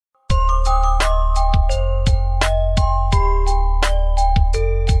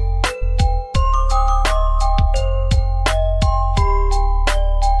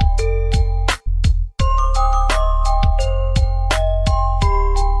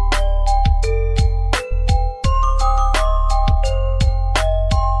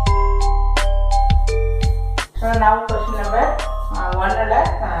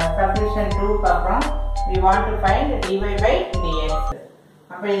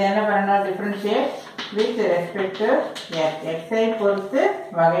இது என்ன பண்ணணும்? Differentiate with respect to X. எக்ஸை பொறுத்து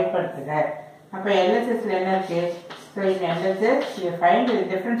வகைப்படுத்துக. அப்போ எல்எஸ்எஸ்ல என்ன இருக்கு? ஸோ இந்த எல்எஸ்எஸ் யூ ஃபைண்ட் இது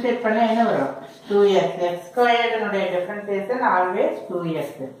டிஃபரன்ஷியேட் பண்ண என்ன வரும்? 2x. X ஸ்கொயர்டுனுடைய differentiation always 2x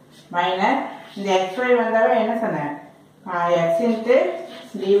minus இந்த xy வந்தாவே என்ன சொன்னேன்? x into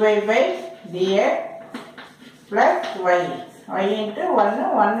dy by dx plus Y. y into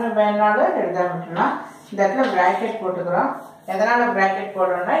ஒன்று வேணாலும் எழுத விட்டுலாம். இந்த இடத்துல ப்ராக்கெட் போட்டுக்கிறோம். எதனால ப்ராக்கெட்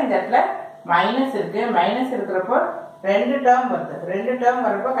போடுறோம்னா இந்த இடத்துல மைனஸ் இருக்கு. மைனஸ் இருக்கிறப்போ ரெண்டு டேர்ம் வருது. ரெண்டு டேர்ம்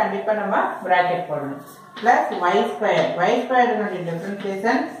வரப்போ கண்டிப்பாக நம்ம ப்ராக்கெட் போடணும். Plus Y square. Y ஸ்கொயர்னுடைய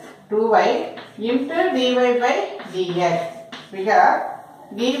differentiation 2y into dy by dx. Because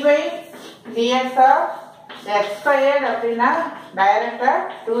dy dx of X squared அப்படின்னா டைரக்டாக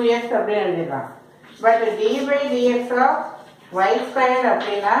 2x அப்படின்னு எழுதிடலாம். But dy dx of Y squared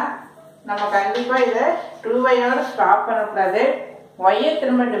அப்படின்னா நம்ம கண்டிப்பாக இதை 2yயோட ஸ்டாப் பண்ணக்கூடாது. ஒய்யை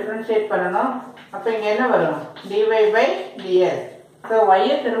திரும்ப டிஃப்ரென்ஷியேட் பண்ணணும். அப்போ இங்கே என்ன வரும்? dy by dx. ஸோ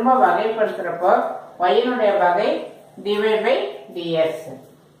ஒய்யை திரும்ப வகைப்படுத்துகிறப்போ ஒய்யினுடைய வகை dy பை dx.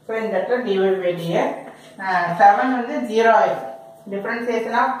 ஸோ இந்த இடத்துல dy பை dx 7 வந்து 0 ஆயிடும்.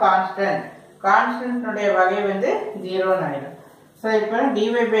 Differentiation of constant. கான்ஸ்டன்ட்னுடைய வகை வந்து 0ன்னு ஆயிடும். ஸோ இப்போ dy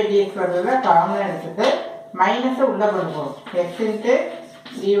பை dx வரதுல காமனாக எடுத்துட்டு மைனஸை உள்ளே கொண்டு போகும். X into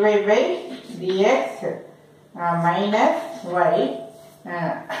dy by dx minus Y.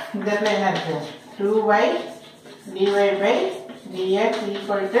 இந்த இடத்துல என்ன இருக்கு? 2y dy by dx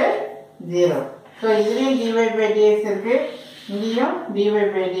equal to 0. So இதுலேயும் dy பை dx இருக்கு, இங்கேயும் dy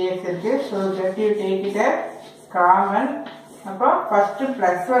பை dx இருக்கு. So that you take it as common. அப்போ ஃபர்ஸ்ட்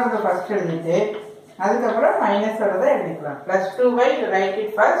பிளஸ் வரதை ஃபர்ஸ்ட் எழுதிட்டு அதுக்கப்புறம் மைனஸ் வரதை எழுதிக்கலாம். Plus 2y right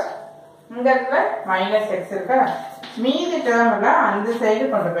it first. இந்த இடத்துல மைனஸ் எக்ஸ் இருக்கா, மீதி டேர்ம் எல்லாம் அந்த சைடு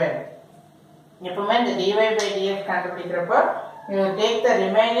கொண்டு போயிடும். எப்பவுமே இந்த dy by dx கண்டுபிடிக்கிறப்போ you take the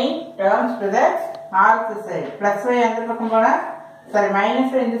remaining terms to the rth side. plus y அந்த பக்கம் போனா சாரி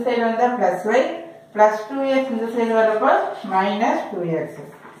மைனஸ் இந்த சைடு வந்தா plus y plus 2x இந்த சைடு வரப்போ minus 2x.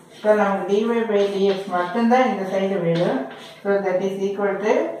 ஸோ நமக்கு dy by dx மட்டும்தான் இந்த சைடு வேணும். So that is equal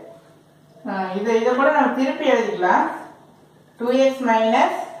to இதை கூட நம்ம திருப்பி எழுதிக்கலாம். 2x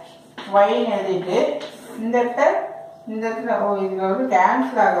minus y எழுதிட்டு இந்த இடத்துல இதில் வந்து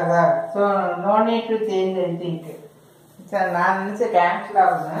கேன்சல் ஆகுதா? So no need to change எழுதிட்டு சார் நான் நினச்சேன் கேன்சல்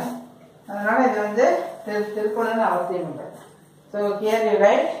ஆகணும். அதனால் இது வந்து திருப்பணும்னு அவசியம் இல்லை. So here you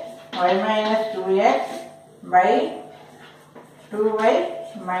right y minus 2x by 2y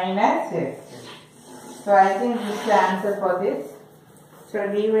minus x. So I think this is the answer for this. So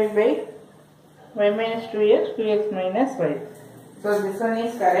dy by y minus 2x, 2x minus y. So this one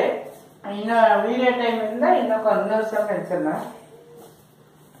is correct. இன்னும் video time இருந்தால் இன்னொரு some எடுத்துடலாம்.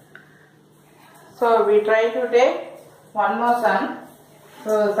 So we try to take one more some.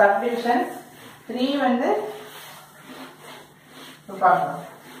 So subdivision 3 வந்து பார்க்கலாம்.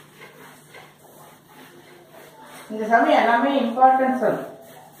 இந்த some எல்லாமே important some.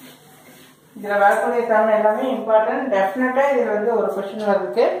 இதில் வரக்கூடிய சம் எல்லாமே இம்பார்ட்டன்ட். டெஃபினட்டாக இதில் வந்து ஒரு கொஸ்டின்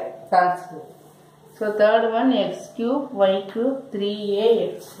வரதுக்கு சான்ஸ் இருக்கு. So third one x cube y cube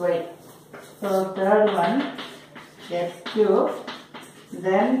 3axy. So third one x cube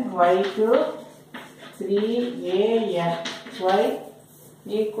then y cube 3axy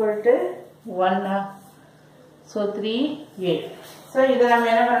equal to 1. So 3a. So இதை நம்ம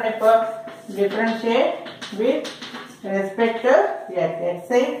என்ன பண்ணணும்? இப்போ differentiate with respect to x.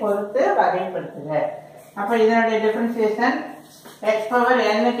 xஐ பொறுத்து வகைப்படுத்துக. அப்போ இதனுடைய differentiation x power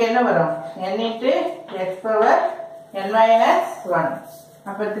nக்கு என்ன வரும்? n into x power n minus 1.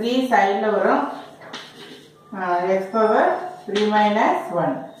 அப்போ 3 சைடில் வரும். x power 3 minus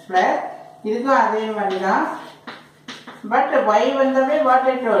 1 plus இதுக்கும் அதே மாதிரி தான். பட் y வந்தாவே வாட்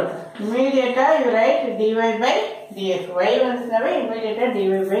ஐ டோல்ட் இமீடியட்டாக you right dy by dx. y வந்துச்சுனாவே இமீடியட்டாக dy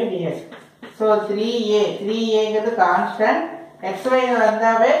by dx. So 3aங்கிறது constant. xy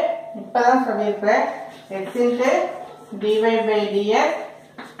வந்தாவே இப்போ தான் சொல்லியிருக்கிறேன் x into dy by dx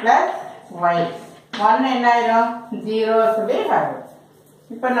plus y. 1 என்ன ஆயிரும்? 0 சொல்லி ஆகும்.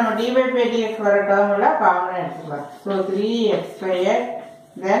 இப்போ நம்ம dy by dx வர டேர்ம்ல காமனாக எடுத்துக்கலாம். So 3x squared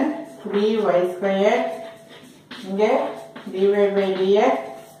then 3y squared இங்கே dy by dx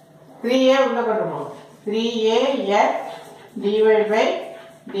 3a உள்ள கொண்டு போகும். 3ax dy by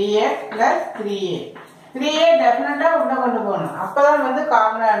dx plus 3a. 3a டெஃபினட்டாக உள்ள கொண்டு போகணும். அப்போ தான் வந்து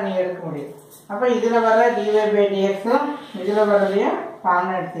காமனாக நீ எடுக்க முடியும். அப்போ இதில் வர dy by dxும் இதில் வரதையும்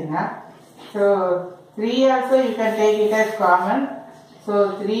காமனாக எடுத்தீங்கன்னா so 3 also you can take it as common. So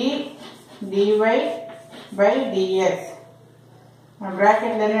 3 dy by dx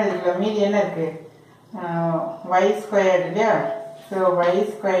bracket ல என்ன எழுதிக்கலாம்? மீதி என்ன இருக்கு? y squared இல்லையா? So y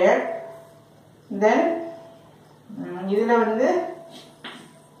squared. Then இதில் வந்து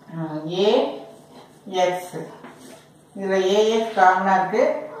ax இதில் ax காமனாக இருக்குது.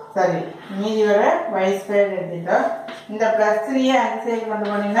 சரி, மீதி வர y ஸ்கொயர் எடுத்துட்டோம். இந்த ப்ளஸ் 3 அந்த சைடு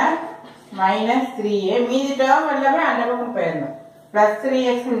கொண்டு போனீங்கன்னா மைனஸ் 3a. மீதி டேர்ம் எல்லாமே அந்த பக்கம் போயிடணும். ப்ளஸ்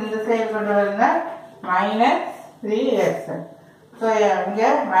 3x இந்த சைடு கொண்டு வரணும்னா மைனஸ் 3x. ஸோ இங்கே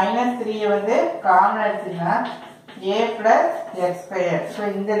மைனஸ் 3 வந்து common எடுத்துன்னா a plus x square. So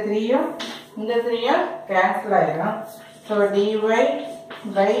இந்த 3யும் கேன்சல் ஆகிடும். So dy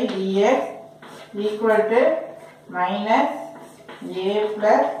by dx equal to minus a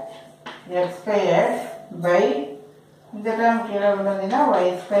plus x square by இந்த டேர்ம் கீழே உள்ளதுன்னா y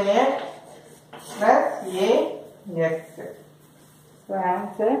square plus ax. So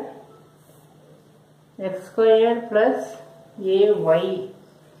answer x square plus ay,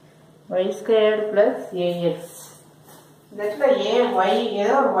 y square plus ax. இந்த இடத்துல ay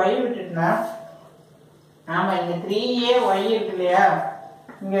ஏதோ ஒரு y விட்டுட்டுனா, ஆமாம் இங்கே 3ay இருக்கு இல்லையா,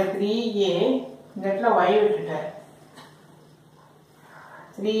 இங்கே 3a, இந்த இடத்துல y விட்டுட்டேன்.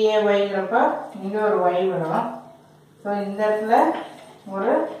 3ayங்கிறப்ப இங்கே ஒரு y வரும். ஸோ இந்த இடத்துல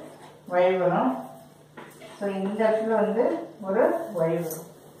ஒரு y வரும். ஸோ இந்த இடத்துல வந்து ஒரு y வரும்.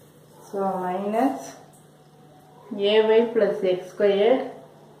 So minus ay plus X square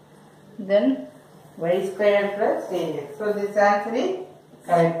then y square plus ax. So this answer is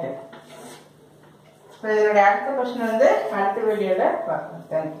correct. So இதனுடைய அடுத்த கொஸ்டின் வந்து அடுத்த வீடியோவில் பார்க்கலாம்.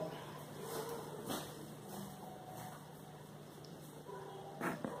 தேங்க்யூ.